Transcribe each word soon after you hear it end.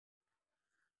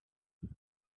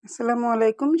আসসালামু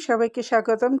আলাইকুম, সবাইকে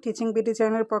স্বাগতম টিচিং বিডি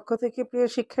চ্যানেলের পক্ষ থেকে। প্রিয়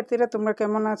শিক্ষার্থীরা, তোমরা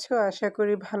কেমন আছো? আশা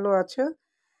করি ভালো আছো।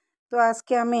 তো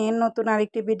আজকে আমি নতুন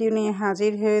আরেকটি ভিডিও নিয়ে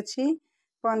হাজির হয়েছি।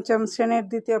 পঞ্চম শ্রেণীর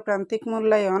দ্বিতীয় প্রান্তিক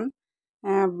মূল্যায়ন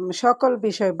সকল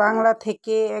বিষয় বাংলা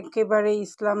থেকে একেবারে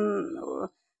ইসলাম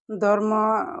ধর্ম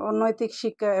ও নৈতিক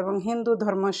শিক্ষা এবং হিন্দু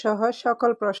ধর্ম সহ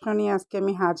সকল প্রশ্ন নিয়ে আজকে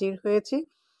আমি হাজির হয়েছি।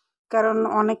 কারণ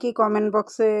অনেকেই কমেন্ট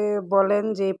বক্সে বলেন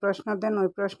যে এই প্রশ্ন দেন, ওই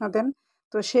প্রশ্ন দেন।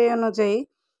 তো সেই অনুযায়ী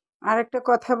আরেকটা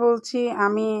কথা বলছি,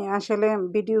 আমি আসলে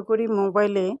ভিডিও করি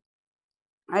মোবাইলে,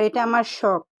 আর এটা আমার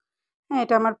শখ। হ্যাঁ,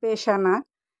 এটা আমার পেশা না।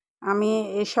 আমি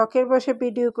এই শখের বসে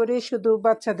ভিডিও করি, শুধু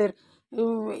বাচ্চাদের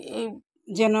উম, এই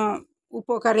যেন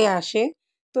উপকারে আসে।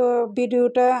 তো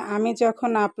ভিডিওটা আমি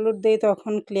যখন আপলোড দিই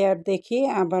তখন ক্লিয়ার দেখি,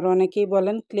 আবার অনেকেই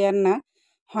বলেন ক্লিয়ার না।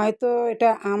 হয়তো এটা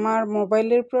আমার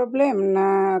মোবাইলের প্রবলেম, না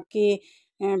কি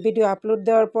ভিডিও আপলোড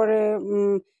দেওয়ার পরে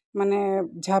মানে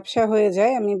ঝাপসা হয়ে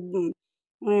যায়, আমি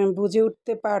বুঝে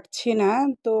উঠতে পারছি না।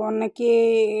 তো অনেকে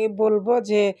বলবো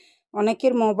যে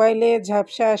অনেকের মোবাইলে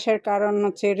ঝাপসা আসার কারণ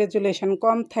হচ্ছে রেজুলেশন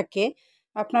কম থাকে।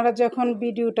 আপনারা যখন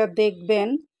ভিডিওটা দেখবেন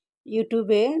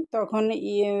ইউটিউবে, তখন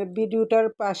ভিডিওটার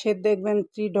পাশে দেখবেন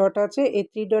 3 ডট আছে, এই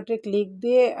 3 ডটে ক্লিক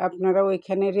দিয়ে আপনারা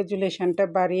ওইখানে রেজুলেশনটা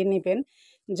বাড়িয়ে নেবেন।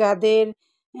 যাদের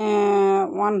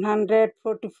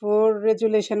 144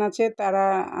 রেজুলেশন আছে তারা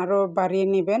আরও বাড়িয়ে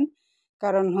নেবেন,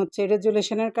 কারণ হচ্ছে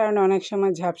রেজুলেশনের কারণে অনেক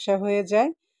সময় ঝাপসা হয়ে যায়।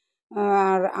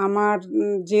 আর আমার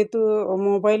যেহেতু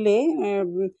মোবাইলে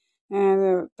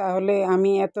তাহলে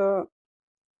আমি এত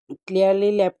ক্লিয়ারলি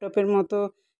ল্যাপটপের মতো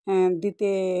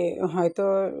দিতে হয়তো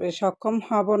সক্ষম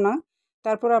হব না।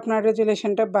 তারপর আপনার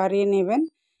রেজুলেশনটা বাড়িয়ে নেবেন।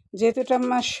 যেহেতু এটা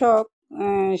আমার শখ,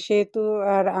 সেহেতু,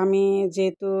 আর আমি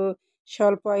যেহেতু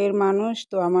স্বল্প আয়ের মানুষ,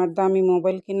 তো আমার দামি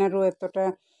মোবাইল কেনারও এতটা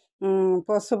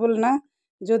পসিবল না।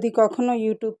 যদি কখনো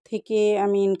ইউটিউব থেকে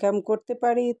আমি ইনকাম করতে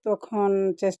পারি তখন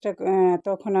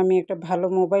তখন আমি একটা ভালো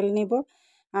মোবাইল নিব।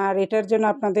 আর এটার জন্য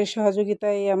আপনাদের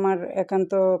সহযোগিতাই আমার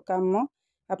একান্ত কাম্য।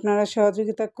 আপনারা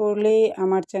সহযোগিতা করলেই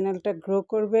আমার চ্যানেলটা গ্রো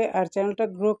করবে, আর চ্যানেলটা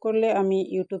গ্রো করলে আমি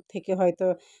ইউটিউব থেকে হয়তো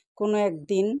কোনো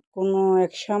একদিন, কোনো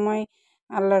এক সময়,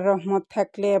 আল্লাহর রহমত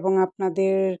থাকলে এবং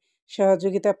আপনাদের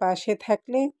সহযোগিতা পাশে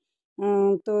থাকলে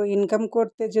তো ইনকাম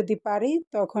করতে যদি পারি,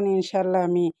 তখন ইনশাল্লাহ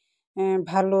আমি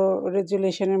ভালো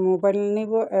রেজুলেশনের মোবাইল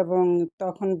নিব এবং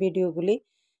তখন ভিডিওগুলি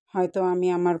হয়তো আমি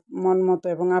আমার মন মতো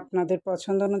এবং আপনাদের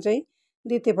পছন্দ অনুযায়ী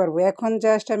দিতে পারবো। এখন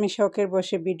জাস্ট আমি শখের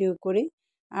বসে ভিডিও করি,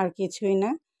 আর কিছুই না।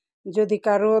 যদি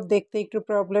কারো দেখতে একটু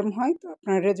প্রবলেম হয় তো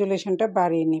আপনার রেজুলেশনটা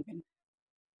বাড়িয়ে নেবেন।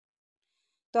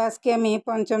 তো আজকে আমি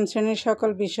পঞ্চম শ্রেণীর সকল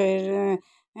বিষয়ের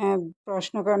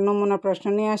নমুনা প্রশ্ন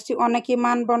নিয়ে আসছি। অনেকেই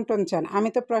মান বন্টন চান, আমি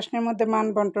তো প্রশ্নের মধ্যে মান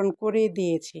বন্টন করেই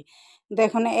দিয়েছি।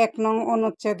 দেখুন, 1 নং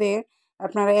অনুচ্ছেদে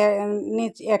আপনারা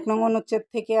 1 নং অনুচ্ছেদ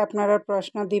থেকে আপনারা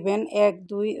প্রশ্ন দিবেন, 1,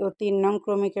 2 ও 3 নং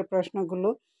ক্রমিকের প্রশ্নগুলো।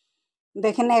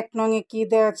 দেখেন 1 নংয়ে কী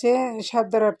দেওয়া আছে,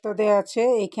 শব্দের অর্থ দেওয়া আছে।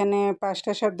 এখানে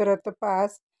 5টা শব্দের অর্থ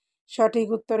 5। সঠিক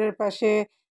উত্তরের পাশে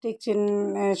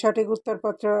সঠিক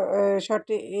উত্তরপত্র,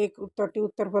 সঠিক উত্তরটি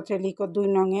উত্তরপত্রে লিখো 2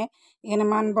 নংয়ে। এখানে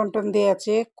মান বন্টন দেওয়া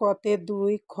আছে, কতে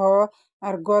 2, খ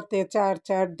আর গতে 4,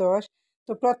 4, 10।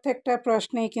 তো প্রত্যেকটা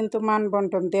প্রশ্নেই কিন্তু মান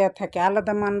বন্টন দেওয়া থাকে,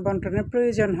 আলাদা মান বন্টনের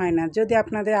প্রয়োজন হয় না। যদি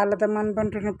আপনাদের আলাদা মান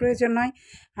বন্টনের প্রয়োজন হয়,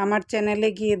 আমার চ্যানেলে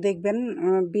গিয়ে দেখবেন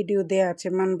ভিডিও দেওয়া আছে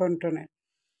মান বন্টনের।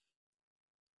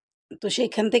 তো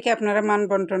সেইখান থেকে আপনারা মান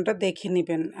বন্টনটা দেখে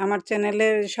নেবেন। আমার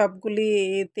চ্যানেলের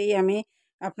সবগুলিতেই আমি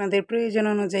আপনাদের প্রয়োজন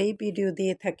অনুযায়ী ভিডিও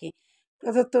দিয়ে থাকি।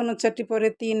 প্রদত্ত অনুচ্ছেদটি পরে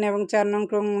 3 এবং 4 নং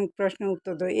ক্রমিক প্রশ্নের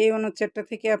উত্তর দাও। এই অনুচ্ছেদটা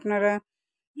থেকে আপনারা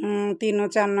 3 ও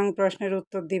 4 নং প্রশ্নের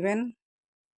উত্তর দিবেন।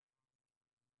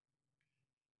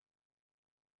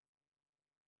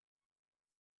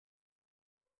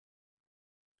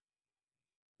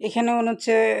 এখানে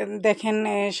দেখেন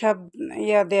সব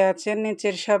দেওয়া আছে,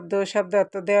 নিচের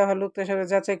শব্দার্থ দেওয়া হলো, উক্ত শব্দ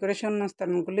যাচাই করে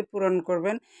শূন্যস্থানগুলি পূরণ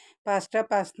করবেন। 5টা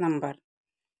 5 নাম্বার।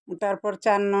 তারপর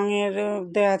 4 নংয়ের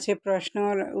দেওয়া আছে,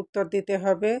 প্রশ্নর উত্তর দিতে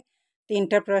হবে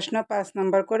 3টা প্রশ্ন, 5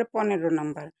 নাম্বার করে 15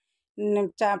 নাম্বার।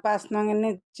 5 নংয়ের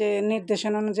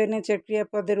নির্দেশনা অনুযায়ী নিচের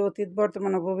ক্রিয়াপদের অতীত,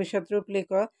 বর্তমান ও ভবিষ্যৎ রূপ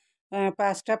লিখো,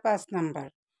 5টা 5 নাম্বার।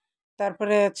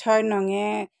 তারপরে 6 নংয়ে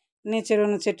নিচের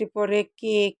অনুচ্ছেদটি পড়ে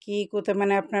কে, কি, কোথায়,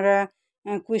 মানে আপনারা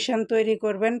কুয়েশন তৈরি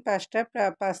করবেন 5টা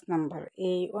 5 নাম্বার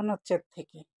এই অনুচ্ছেদ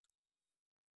থেকে।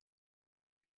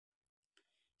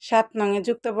 7 নংয়ে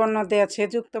যুক্তবর্ণ দেওয়া আছে,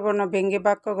 যুক্তবর্ণ ভেঙে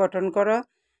বাক্য গঠন করো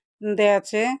দেওয়া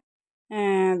আছে,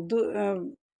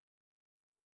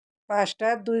 5টা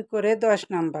 2 করে 10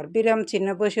 নাম্বার। বিরাম চিহ্ন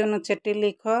বসে অনুচ্ছেদটি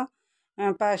লিখো,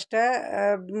 5টা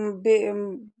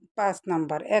 5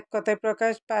 নাম্বার। এক কথায়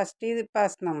প্রকাশ 5টি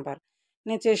 5 নাম্বার।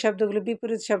 নিচের শব্দগুলো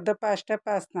বিপরীত শব্দ, 5টা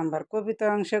 5 নাম্বার। কবিতা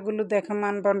অংশগুলো দেখো,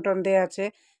 মান বন্টন দেওয়া আছে,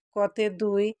 কতে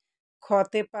 2,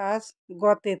 খতে 5,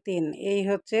 গতে 3, এই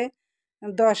হচ্ছে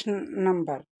 10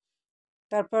 নাম্বার।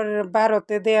 তারপর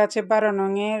 12তে দেওয়া আছে 12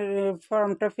 নংয়ের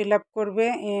ফর্মটা ফিল আপ করবে।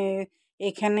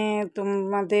 এখানে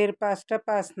তোমাদের 5টা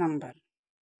 5 নাম্বার।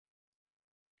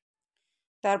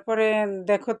 তারপরে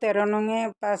দেখো 13 নংয়ে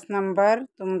 5 নাম্বার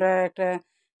তোমরা একটা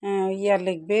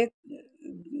লিখবে,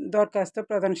 দরখাস্ত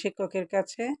প্রধান শিক্ষকের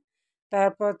কাছে।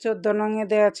 তারপর 14 নংয়ে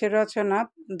দেওয়া আছে রচনা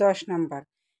 10 নাম্বার।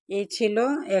 এই ছিল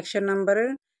 100 নাম্বারের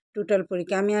টোটাল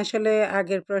পরীক্ষা। আমি আসলে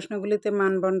আগের প্রশ্নগুলিতে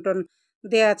মান বন্টন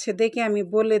দেওয়া আছে দেখে আমি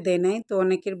বলে দেই নাই, তো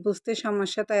অনেকের বুঝতে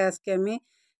সমস্যা, তাই আজকে আমি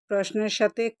প্রশ্নের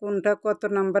সাথে কোনটা কত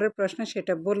নাম্বারের প্রশ্ন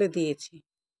সেটা বলে দিয়েছি।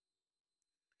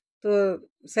 তো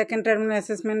second terminal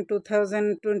assessment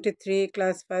 2023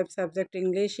 class 5 subject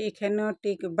English, এখানেও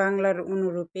ঠিক বাংলার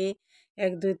অনুরূপে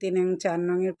 1, 2, 3 এবং 4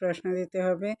 নংয়ের প্রশ্ন দিতে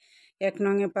হবে। 1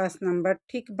 নংয়ে 5 নাম্বার,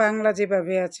 ঠিক বাংলা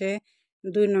যেভাবে আছে।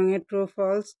 2 নংয়ে ট্রু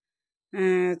ফলস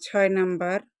 6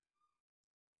 নাম্বার,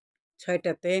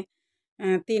 6টাতে।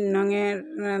 3 নংয়ের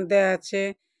দেওয়া আছে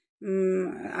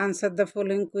answer the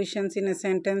following questions in a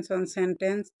sentence on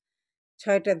sentence,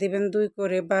 6টা দিবেন 2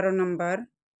 করে, 12 নাম্বার।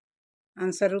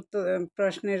 আনসার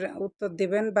প্রশ্নের উত্তর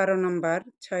দিবেন 12 নাম্বার,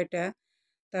 6টা।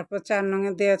 তারপর 4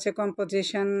 নংয়ে দেওয়া আছে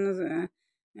composition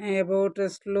about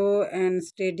slow and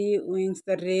steady wings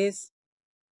the race,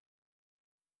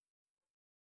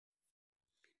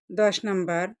 10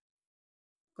 number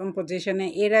কম্পোজিশনে।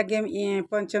 এর আগে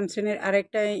পঞ্চম শ্রেণীর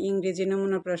আরেকটা ইংরেজি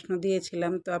নমুনা প্রশ্ন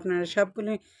দিয়েছিলাম, তো আপনারা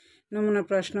সবগুলি নমুনা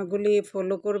প্রশ্নগুলি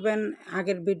ফলো করবেন,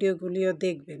 আগের ভিডিওগুলিও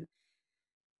দেখবেন।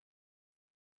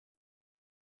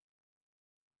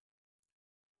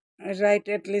 Right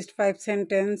at least 5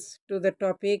 sentence to the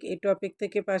topic, এই টপিক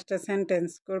থেকে 5টা সেন্টেন্স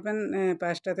করবেন,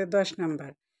 5টাতে 10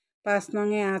 নাম্বার। 5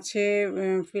 নংয়ে আছে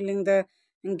filling the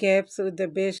gaps with the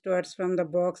best words from the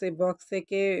box, এই বক্স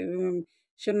থেকে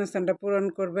শূন্যস্থানটা পূরণ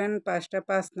করবেন, 5টা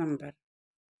 5 নাম্বার।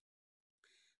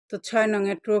 তো 6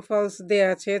 নংয়ে ট্রু ফলস দেওয়া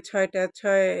আছে, 6টা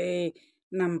 6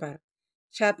 নাম্বার।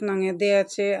 7 নংয়ে দেওয়া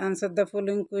আছে answer the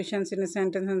following questions in a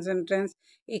sentence on sentence,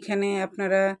 এখানে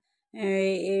আপনারা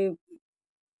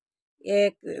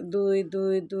 1, 2, 2,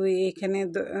 2, এখানে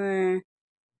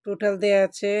টোটাল দেওয়া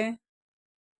আছে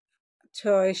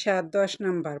 6, 7, 10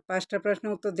 নাম্বার। 5টা প্রশ্ন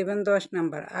উত্তর দেবেন 10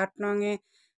 নাম্বার। 8 নংয়ে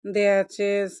দেওয়া আছে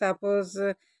সাপোজ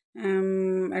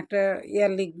একটা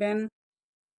লিখবেন,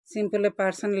 সিম্পল এ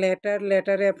পার্সন লেটার,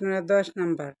 লেটারে আপনারা 10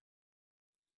 নাম্বার।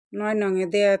 9 নংয়ে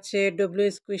দেওয়া আছে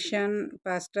ডব্লিউএস কোয়েশ্চেন,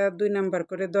 5টা 2 নাম্বার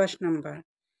করে, 10 নাম্বার।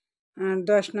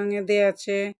 10 নংয়ে দেওয়া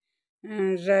আছে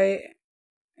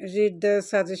read the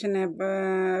suggestion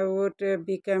about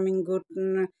becoming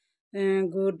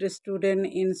good student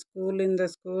in the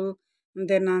school,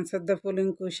 then answer the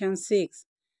following question 6.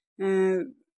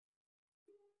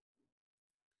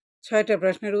 6টা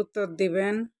প্রশ্নের উত্তর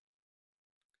দিবেন,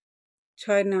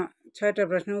 6টা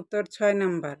প্রশ্নের উত্তর 6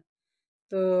 নাম্বার।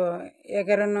 তো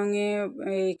 11 নংয়ে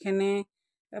এখানে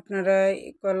আপনারা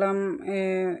কলাম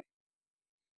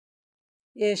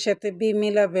এর সাথে বি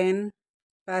মিলাবেন,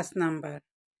 5 নাম্বার।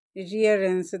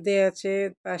 রিয়ারেন্স দেওয়া আছে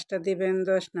 5টা দিবেন,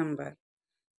 10 নাম্বার।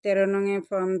 13 নংয়ে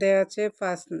ফর্ম দেওয়া আছে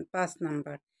 5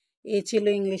 নাম্বার। এই ছিল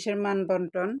ইংলিশের মান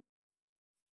বন্টন।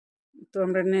 তো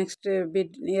আমরা নেক্সট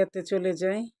ইয়াতে চলে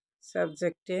যাই,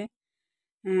 সাবজেক্টে।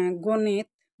 গণিত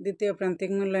দ্বিতীয় প্রান্তিক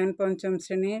মূল্যায়ন 5ম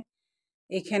শ্রেণীর,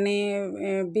 এখানে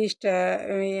 20টা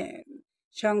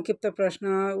সংক্ষিপ্ত প্রশ্ন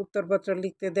উত্তরপত্র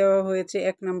লিখতে দেওয়া হয়েছে,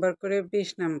 1 নাম্বার করে,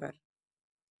 20 নাম্বার।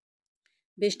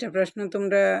 20টা প্রশ্ন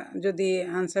তোমরা যদি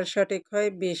আনসার সঠিক হয়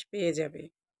 20 পেয়ে যাবে।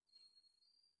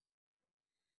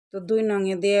 তো 2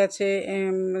 নংয়ে দেওয়া আছে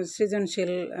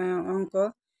সৃজনশীল অঙ্ক,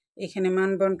 এখানে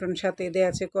মান বন্টন সাথে দেওয়া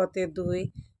আছে কতে 2,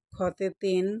 খতে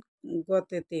 3,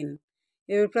 গতে 3,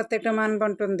 এবার প্রত্যেকটা মান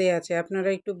বন্টন দেওয়া আছে, আপনারা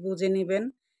একটু বুঝে নেবেন,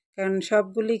 কারণ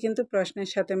সবগুলি কিন্তু প্রশ্নের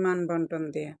সাথে মান বন্টন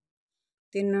দেয়া।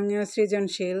 3 নংয়ে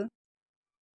সৃজনশীল,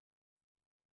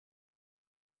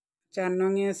 4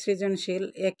 নংয়ে সৃজনশীল,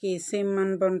 একই সেম মান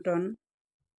বন্টন।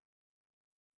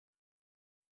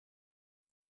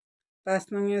 5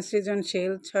 নংয়ে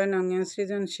সৃজনশীল, 6 নংয়ে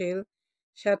সৃজনশীল,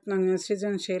 7 নংয়ে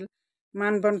সৃজনশীল,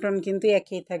 মান বন্টন কিন্তু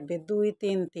একই থাকবে, 2,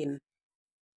 3, 3।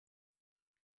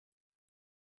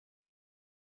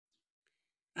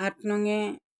 8 নংয়ে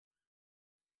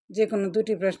যে কোনো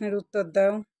 2টি প্রশ্নের উত্তর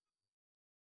দাও,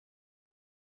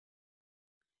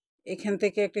 এখান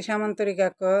থেকে একটি সামান্তরিক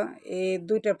আঁকো, এই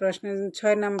 2টা প্রশ্নের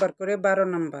 6 নাম্বার করে, 12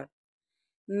 নাম্বার।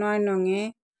 9 নংয়ে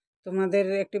তোমাদের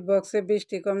একটি বক্সে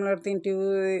 20টি কমলার 3টি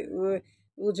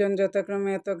ওজন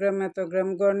যথাক্রমে এত গ্রাম এত গ্রাম,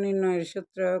 গড় নির্ণয়ের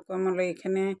সূত্র কমলা,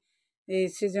 এখানে এই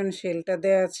সৃজনশীলটা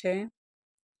দেওয়া আছে।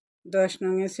 10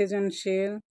 নংয়ে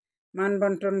সৃজনশীল, মান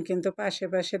বন্টন কিন্তু পাশে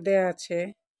পাশে দেওয়া আছে।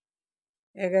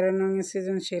 11 নং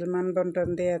সৃজনশীল মান বন্টন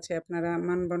দেওয়া আছে, আপনারা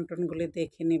মান বন্টনগুলি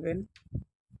দেখে নেবেন।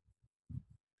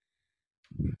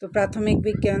 তো প্রাথমিক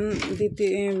বিজ্ঞান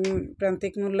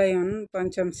প্রান্তিক মূল্যায়ন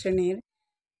 5ম শ্রেণীর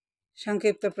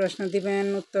সংক্ষিপ্ত প্রশ্ন দিবেন,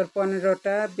 উত্তর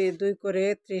 15টা, 2 করে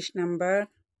 30 নাম্বার।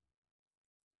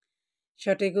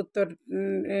 সঠিক উত্তর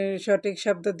সঠিক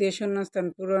শব্দ দিয়ে শূন্যস্থান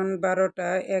পূরণ 12টা,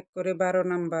 1 করে 12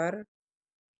 নাম্বার।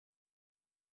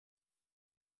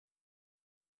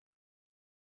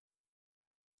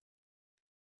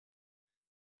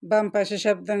 বাম পাশের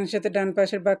শব্দাংশের সাথে ডান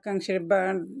পাশের বাক্যাংশের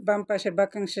বাম পাশের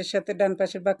বাক্যাংশের সাথে ডান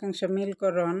পাশের বাক্যাংশ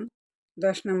মিলকরণ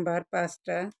 10 নাম্বার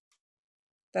 5টা।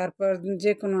 তারপর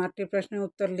যে কোনো 8টি প্রশ্নের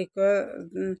উত্তর লিখো,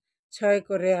 6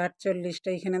 করে 48টা।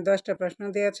 এখানে 10টা প্রশ্ন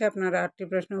দেওয়া আছে, আপনারা 8টি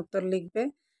প্রশ্নের উত্তর লিখবে,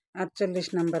 48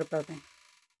 নাম্বার পাবে।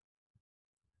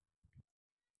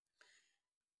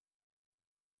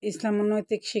 ইসলাম ও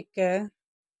নৈতিক শিক্ষা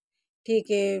ঠিক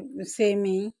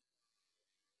সেমই,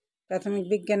 প্রাথমিক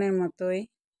বিজ্ঞানের মতোই,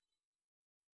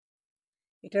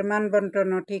 এটার মান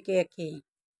বন্টনও ঠিক একই।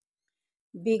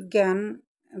 বিজ্ঞান,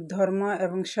 ধর্ম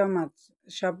এবং সমাজ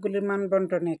সবগুলির মান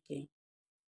বন্টন একই।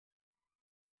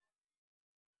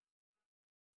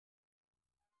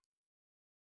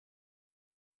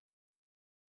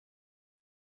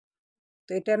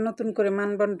 তো এটা নতুন করে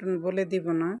মান বন্টন বলে দিব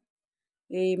না,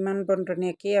 এই মান বন্টন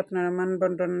একই, আপনারা মান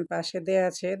বন্টন পাশে দেয়া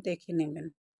আছে, দেখে নেবেন।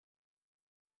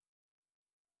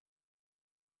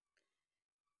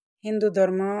 হিন্দু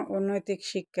ধর্ম ও নৈতিক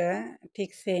শিক্ষা ঠিক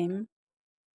সেম।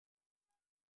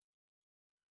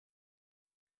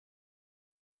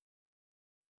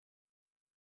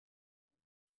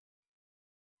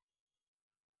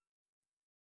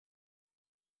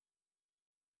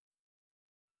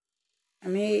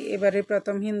 আমি এবারে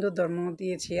প্রথম হিন্দু ধর্ম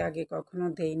দিয়েছি, আগে কখনো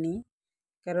দেইনি,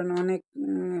 কারণ অনেক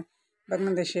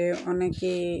বাংলাদেশে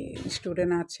অনেকেই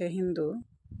স্টুডেন্ট আছে হিন্দু।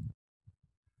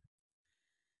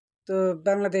 তো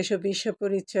বাংলাদেশ ও বিশ্ব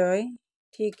পরিচয়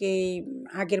ঠিক এই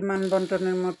আগের মান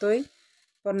বন্টনের মতোই,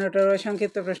 15টার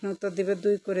সংক্ষিপ্ত প্রশ্ন উত্তর দিবে,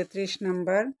 2 করে 30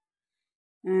 নাম্বার।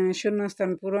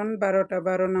 শূন্যস্থান পূরণ 12টা,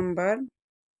 12 নাম্বার।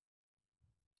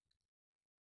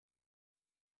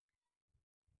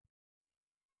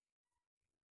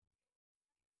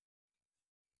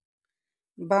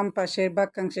 বাম পাশের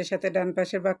বাক্যাংশের সাথে ডান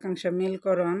পাশের বাক্যাংশ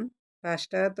মিলকরণ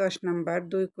 5টা, 10 নাম্বার,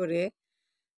 2 করে।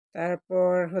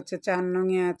 তারপর হচ্ছে 4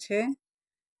 নংয়ে আছে,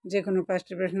 যে কোনো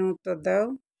 5টি প্রশ্নের উত্তর দাও,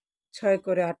 6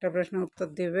 করে 8টা প্রশ্নের উত্তর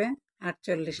দিবে,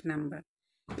 48 নাম্বার।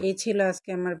 এই ছিল আজকে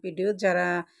আমার ভিডিও। যারা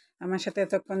আমার সাথে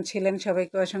এতক্ষণ ছিলেন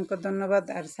সবাইকে অসংখ্য ধন্যবাদ,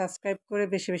 আর সাবস্ক্রাইব করে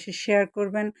বেশি বেশি শেয়ার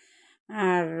করবেন।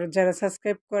 আর যারা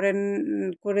সাবস্ক্রাইব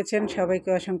করেছেন সবাইকে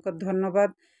অসংখ্য ধন্যবাদ।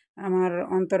 আমার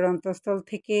অন্তঃস্থল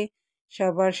থেকে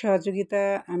সবার সহযোগিতা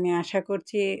আমি আশা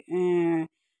করছি,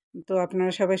 তো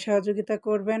আপনারা সবাই সহযোগিতা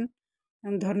করবেন।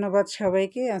 ধন্যবাদ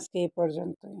সবাইকে, আজকে এই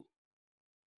পর্যন্তই।